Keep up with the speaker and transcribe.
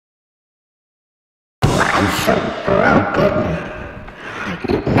are so broken.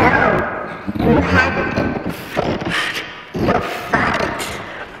 No, you haven't even finished your fight.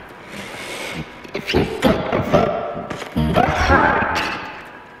 If you think of it, the heart,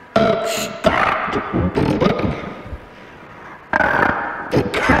 it stopped beating.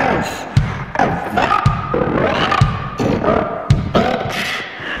 Because of that rat evil bitch.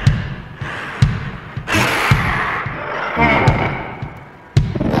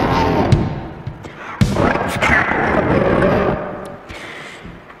 What's coming?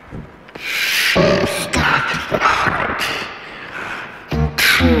 She stopped the heart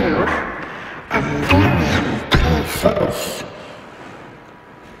into a million pieces.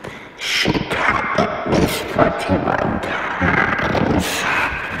 She cut at least 41 times.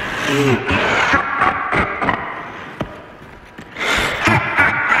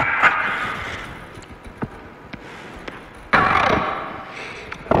 I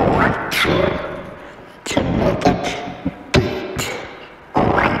want to make it beat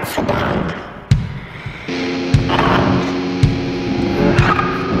once again. And you have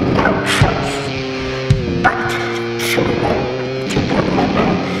no choice but to deliver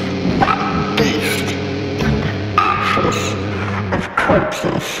that beast in ashes of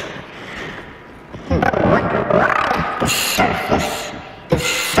corpses. No wonder why the surface is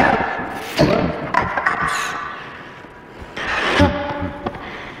so thin of us.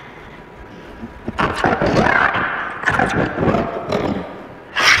 That's what we are, because we live in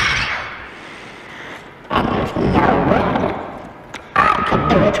hell. And there's no way I can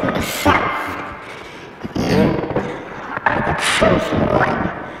do it myself. You are the chosen one,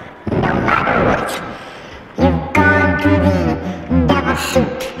 no matter what. You've gone through the devil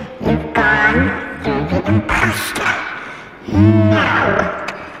suit. You've gone through the imposter. Now,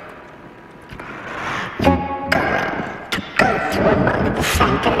 you're going to go through among the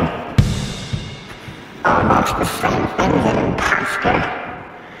center. Almost the same thing as an imposter.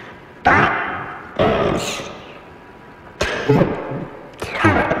 But there's two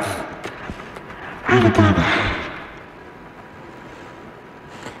colors right together.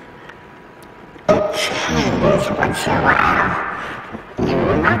 It changes once in a while. You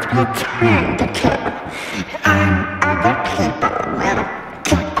will not be turned to kill, and other people